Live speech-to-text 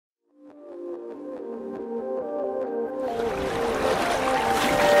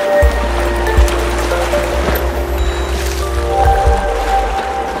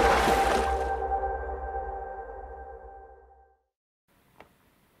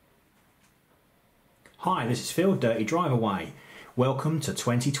Hi, this is Phil, Dirty Drive Away. Welcome to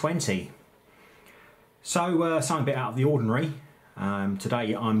 2020. So, something a bit out of the ordinary.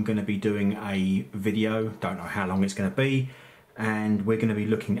 Today I'm going to be doing a video, don't know how long it's going to be, and we're going to be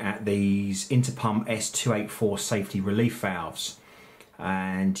looking at these Interpump S284 safety relief valves.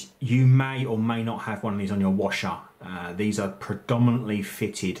 And you may or may not have one of these on your washer. These are predominantly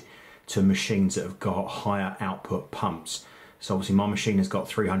fitted to machines that have got higher output pumps. So obviously my machine has got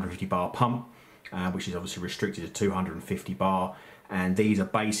 350 bar pump, which is obviously restricted to 250 bar, and these are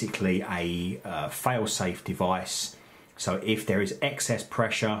basically a fail-safe device. So if there is excess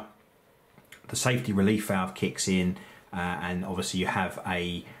pressure, the safety relief valve kicks in, and obviously you have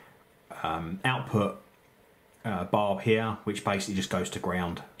a output barb here, which basically just goes to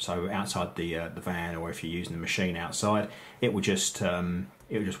ground. So outside the van, or if you're using the machine outside, it will just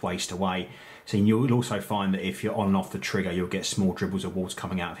waste away. So you'll also find that if you're on and off the trigger, you'll get small dribbles of water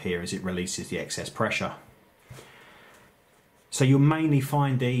coming out of here as it releases the excess pressure. So you'll mainly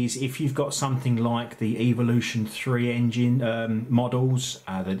find these if you've got something like the Evolution 3 engine models,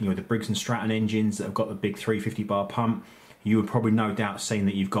 the Briggs and Stratton engines that have got the big 350 bar pump. You would probably no doubt seen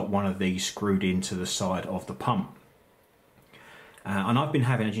that you've got one of these screwed into the side of the pump. And I've been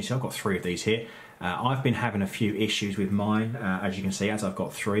having, as you can see, I've got 3 of these here. I've been having a few issues with mine, as you can see, as I've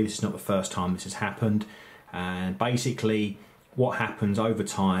got 3. This is not the first time this has happened. And basically what happens over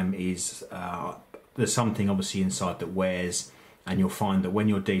time is there's something obviously inside that wears, and you'll find that when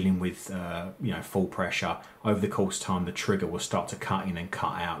you're dealing with full pressure, over the course of time the trigger will start to cut in and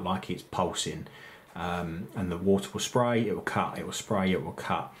cut out like it's pulsing. And the water will spray, it will cut, it will spray, it will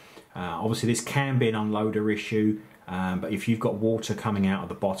cut. Obviously this can be an unloader issue, but if you've got water coming out of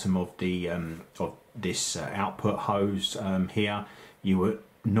the bottom of the of this output hose here, you would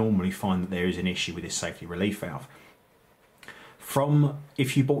normally find that there is an issue with this safety relief valve.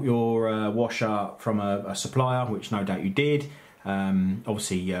 If you bought your washer from a supplier, which no doubt you did,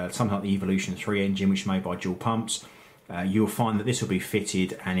 obviously something like the Evolution 3 engine, which is made by Dual Pumps, you'll find that this will be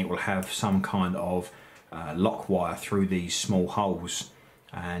fitted and it will have some kind of lock wire through these small holes,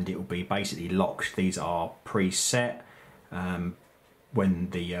 and it will be basically locked. These are preset when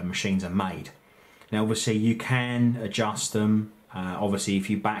the machines are made. Now obviously you can adjust them. Obviously if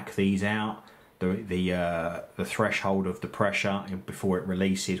you back these out, the threshold of the pressure before it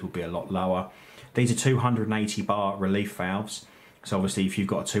releases will be a lot lower. These are 280 bar relief valves. So obviously if you've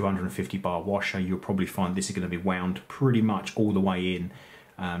got a 250 bar washer, you'll probably find this is going to be wound pretty much all the way in,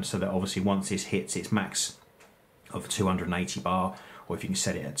 so that obviously once this hits its max of 280 bar, or if you can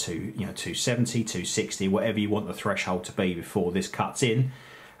set it at 270, 260, whatever you want the threshold to be before this cuts in,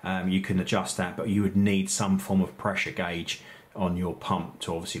 you can adjust that, but you would need some form of pressure gauge on your pump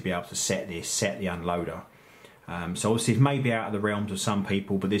to obviously be able to set the unloader. So obviously it may be out of the realms of some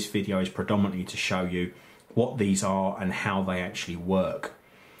people, but this video is predominantly to show you what these are and how they actually work.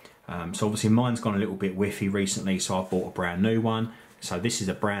 So obviously mine's gone a little bit whiffy recently, so I've bought a brand new one. So this is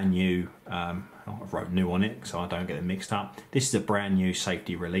a brand new, I wrote new on it so I don't get them mixed up. This is a brand new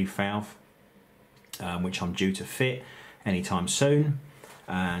safety relief valve, which I'm due to fit anytime soon.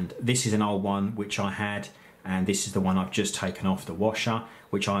 And this is an old one which I had, and this is the one I've just taken off the washer,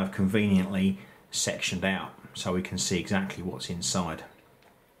 which I have conveniently sectioned out so we can see exactly what's inside.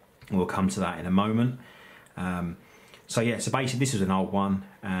 We'll come to that in a moment. So yeah, so basically this is an old one,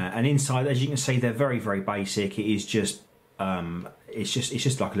 and inside, as you can see, they're very, very basic. It is just it's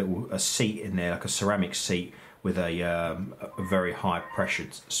just like a seat in there, like a ceramic seat with a very high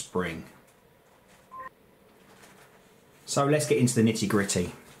pressured spring. So let's get into the nitty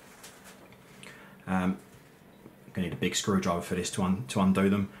gritty. I'm gonna need a big screwdriver for this to undo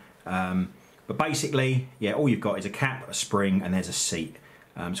them. But basically, yeah, all you've got is a cap, a spring, and there's a seat.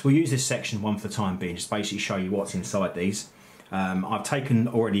 So we'll use this section one for the time being, just basically show you what's inside these. I've taken,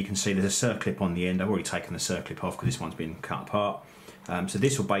 already you can see there's a circlip on the end. I've already taken the circlip off because this one's been cut apart. So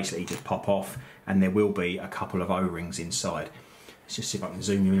this will basically just pop off, and there will be a couple of O-rings inside. Let's just see if I can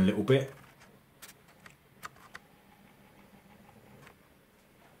zoom you in a little bit.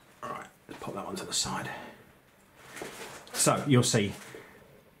 Alright, let's pop that one to the side. So you'll see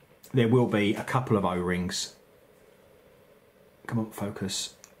there will be a couple of O-rings, come on,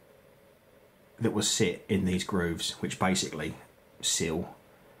 focus, that will sit in these grooves, which basically seal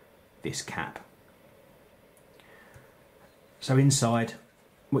this cap. So inside,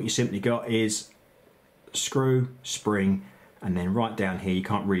 what you simply got is screw, spring, and then right down here, you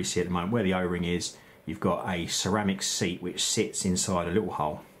can't really see at the moment where the O-ring is, you've got a ceramic seat which sits inside a little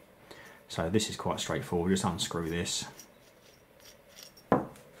hole. So this is quite straightforward. Just unscrew this,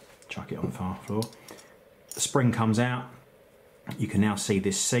 chuck it on the floor. The spring comes out. You can now see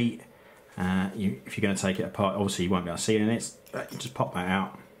this seat If you're going to take it apart, obviously you won't be able to see it in it, but you just pop that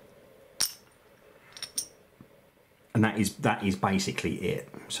out. And that is basically it.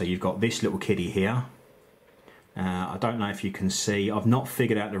 So you've got this little kiddie here. I don't know if you can see, I've not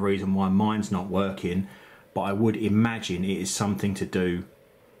figured out the reason why mine's not working, but I would imagine it is something to do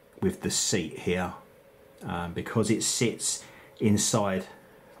with the seat here, because it sits inside,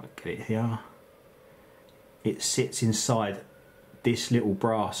 I'll get it here, it sits inside this little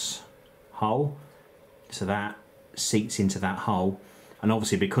brass hole, so that seats into that hole, and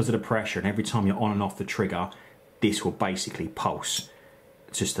obviously because of the pressure and every time you're on and off the trigger, this will basically pulse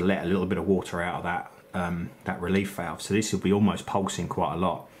just to let a little bit of water out of that relief valve. So this will be almost pulsing quite a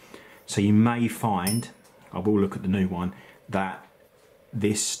lot. So you may find, I will look at the new one, that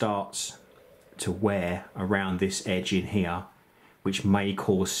this starts to wear around this edge in here, which may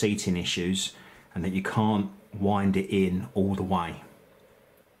cause seating issues, and that you can't wind it in all the way.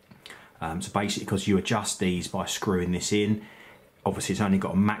 So basically, because you adjust these by screwing this in, obviously it's only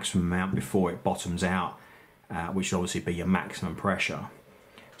got a maximum amount before it bottoms out, which will obviously be your maximum pressure.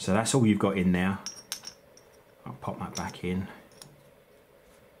 So that's all you've got in there. I'll pop that back in.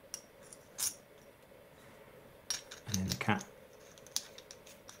 And then the cap.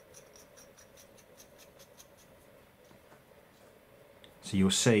 So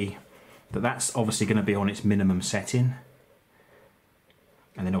you'll see that that's obviously going to be on its minimum setting.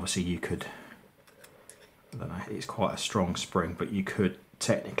 And then obviously you could, I don't know, it's quite a strong spring, but you could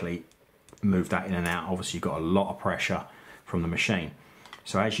technically move that in and out. Obviously you've got a lot of pressure from the machine.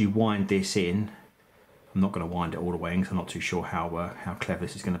 So as you wind this in, I'm not going to wind it all the way in because I'm not too sure how clever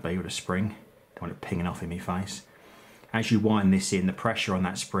this is going to be with a spring. Don't want it pinging off in my face. As you wind this in, the pressure on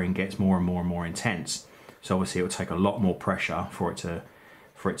that spring gets more and more and more intense. So obviously it will take a lot more pressure for it to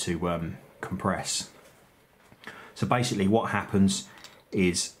compress. So basically what happens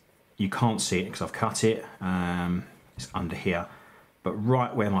is, you can't see it because I've cut it, it's under here, but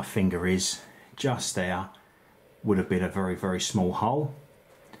right where my finger is, just there, would have been a very, very small hole.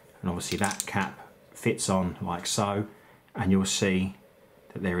 And obviously that cap fits on like so, and you'll see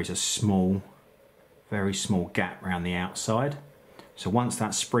that there is a small, very small gap around the outside. So once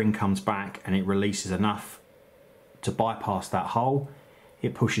that spring comes back and it releases enough to bypass that hole,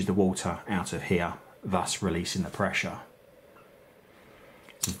 it pushes the water out of here, thus releasing the pressure.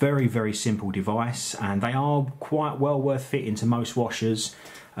 It's a very, very simple device, and they are quite well worth fitting to most washers.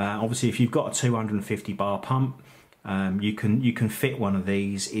 Obviously if you've got a 250 bar pump, you can fit one of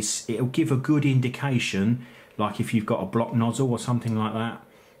these. It'll give a good indication, like if you've got a block nozzle or something like that,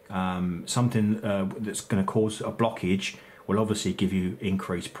 something that's going to cause a blockage will obviously give you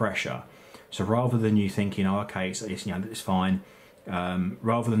increased pressure. So rather than you thinking, oh okay, it's fine,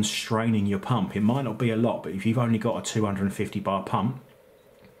 rather than straining your pump, it might not be a lot, but if you've only got a 250 bar pump,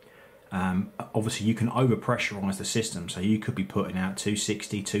 obviously you can over pressurize the system, so you could be putting out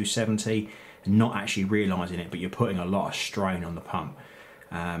 260, 270 and not actually realizing it, but you're putting a lot of strain on the pump.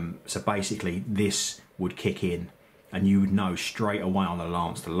 So basically this would kick in and you would know straight away on the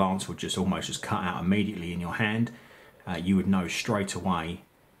lance would just almost just cut out immediately in your hand. You would know straight away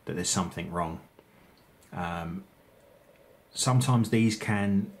that there's something wrong. Sometimes these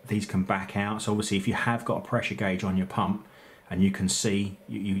can back out, so obviously if you have got a pressure gauge on your pump, and you can see,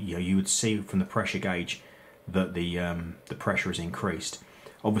 you would see from the pressure gauge that the pressure is increased.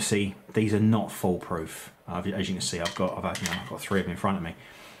 Obviously, these are not foolproof. As you can see, I've got three of them in front of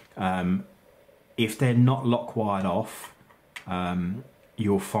me. If they're not lock wired off,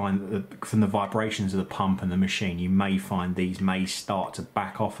 you'll find that from the vibrations of the pump and the machine, you may find these may start to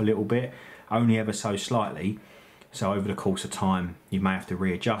back off a little bit, only ever so slightly. So over the course of time, you may have to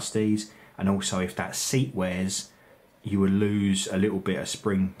readjust these, and also if that seat wears, you will lose a little bit of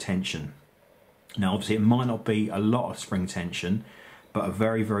spring tension. Now obviously it might not be a lot of spring tension, but a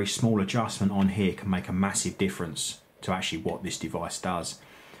very, very small adjustment on here can make a massive difference to actually what this device does.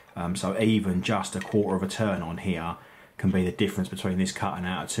 So even just a quarter of a turn on here can be the difference between this cutting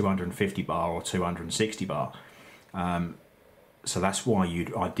out a 250 bar or 260 bar. So that's why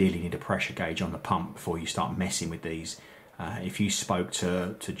you'd ideally need a pressure gauge on the pump before you start messing with these. If you spoke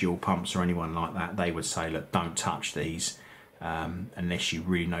to dual pumps or anyone like that, they would say, look, don't touch these unless you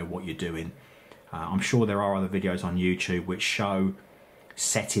really know what you're doing. I'm sure there are other videos on YouTube which show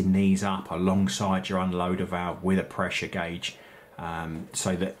setting these up alongside your unloader valve with a pressure gauge,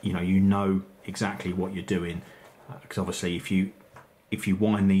 so that you know exactly what you're doing. Because obviously if you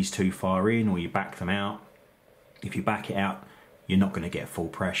wind these too far in or you back them out, if you back it out, you're not going to get full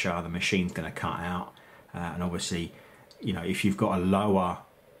pressure, the machine's going to cut out, and obviously if you've got a lower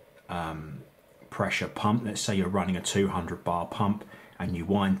pressure pump, let's say you're running a 200 bar pump and you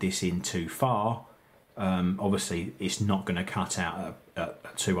wind this in too far, obviously it's not going to cut out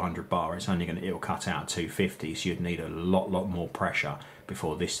at 200 bar. It's only it'll cut out at 250, so you'd need a lot more pressure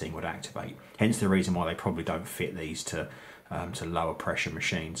before this thing would activate. Hence the reason why they probably don't fit these to lower pressure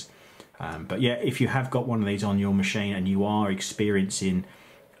machines. But yeah, if you have got one of these on your machine and you are experiencing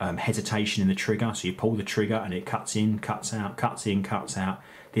hesitation in the trigger, so you pull the trigger and it cuts in, cuts out, cuts in, cuts out,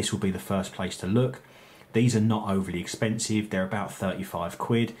 this will be the first place to look. These are not overly expensive. They're about 35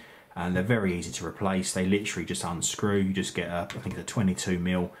 quid and they're very easy to replace. They literally just unscrew. You just get I think a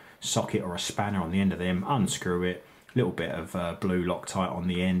 22mm socket or a spanner on the end of them, unscrew it, a little bit of blue Loctite on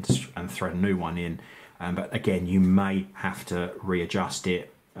the end and thread a new one in. But again, you may have to readjust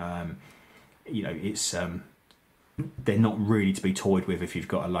it. You know, it's they're not really to be toyed with if you've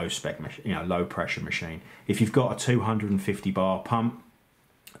got a low spec, low pressure machine. If you've got a 250 bar pump,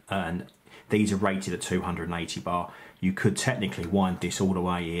 and these are rated at 280 bar, you could technically wind this all the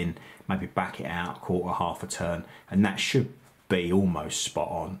way in, maybe back it out quarter, half a turn, and that should be almost spot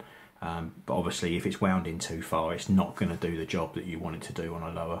on. But obviously, if it's wound in too far, it's not going to do the job that you want it to do on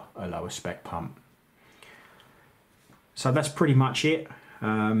a lower spec pump. So that's pretty much it.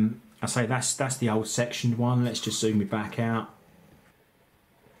 I say that's the old sectioned one. Let's just zoom it back out.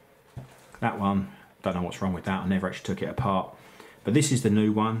 That one, don't know what's wrong with that. I never actually took it apart. But this is the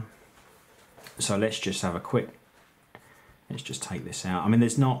new one. So let's just have a quick. Let's just take this out. I mean,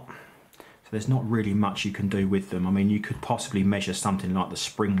 there's not really much you can do with them. I mean, you could possibly measure something like the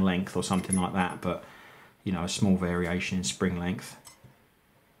spring length or something like that, but you know, a small variation in spring length.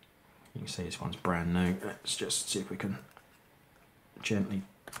 You can see this one's brand new. Let's just see if we can gently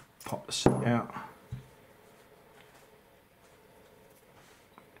pop the seat out.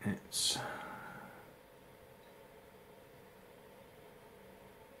 It's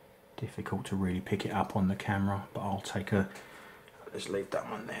difficult to really pick it up on the camera, but I'll take let's leave that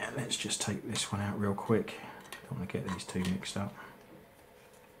one there. Let's just take this one out real quick. Don't want to get these two mixed up.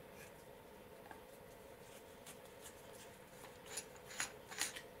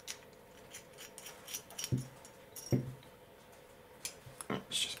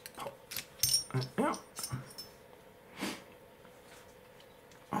 Let's just pop that out.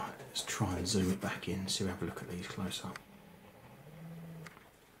 Alright, let's try and zoom it back in, so we have a look at these close up.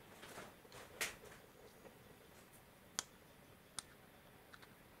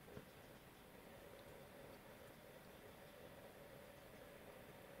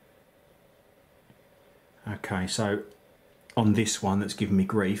 Okay, so on this one that's giving me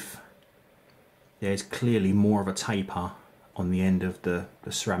grief, there's clearly more of a taper on the end of the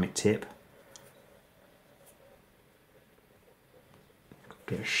ceramic tip.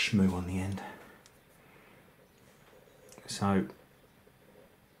 Get a shmoo on the end. So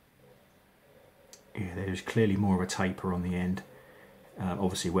yeah, there's clearly more of a taper on the end,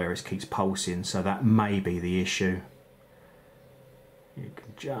 obviously where it keeps pulsing, so that may be the issue. You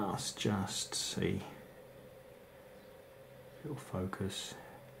can just see. Little focus.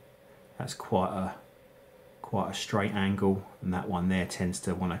 That's quite a straight angle, and that one there tends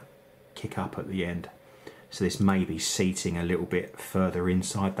to want to kick up at the end. So this may be seating a little bit further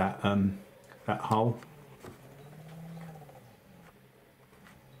inside that that hole.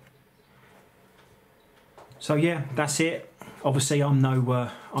 So yeah, that's it. Obviously, I'm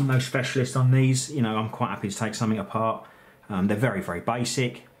no specialist on these. You know, I'm quite happy to take something apart. They're very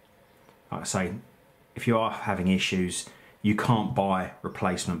basic. Like I say, if you are having issues, you can't buy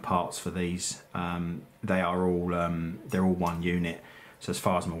replacement parts for these. They are all they're all one unit. So as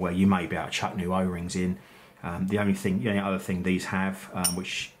far as I'm aware, you may be able to chuck new O-rings in. The only other thing these have,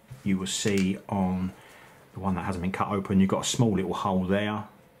 which you will see on the one that hasn't been cut open, you've got a small little hole there.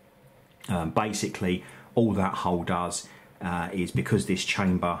 Basically, all that hole does is, because this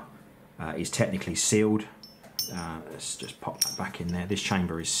chamber is technically sealed. Let's just pop that back in there. This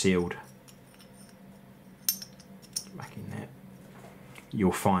chamber is sealed. Back in there.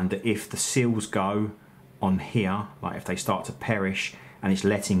 You'll find that if the seals go on here, like if they start to perish and it's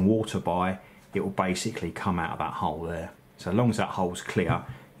letting water by, it will basically come out of that hole there. So as long as that hole's clear,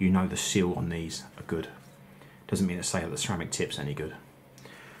 you know the seal on these are good. Doesn't mean to say that the ceramic tip's any good.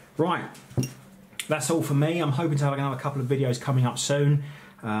 Right, that's all for me. I'm hoping to have another couple of videos coming up soon.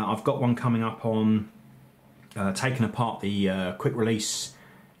 I've got one coming up on taking apart the quick release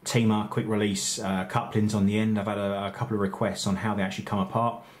Teamer quick release couplings on the end. I've had a couple of requests on how they actually come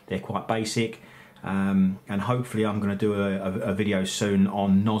apart. They're quite basic, and hopefully I'm going to do a video soon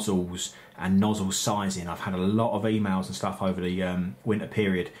on nozzles and nozzle sizing. I've had a lot of emails and stuff over the winter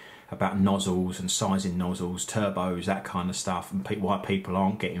period about nozzles and sizing nozzles, turbos, that kind of stuff, and why people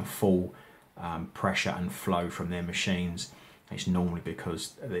aren't getting full pressure and flow from their machines. It's normally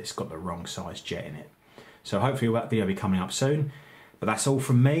because it's got the wrong size jet in it. So hopefully that video will be coming up soon. But that's all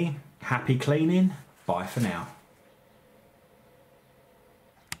from me. Happy cleaning. Bye for now.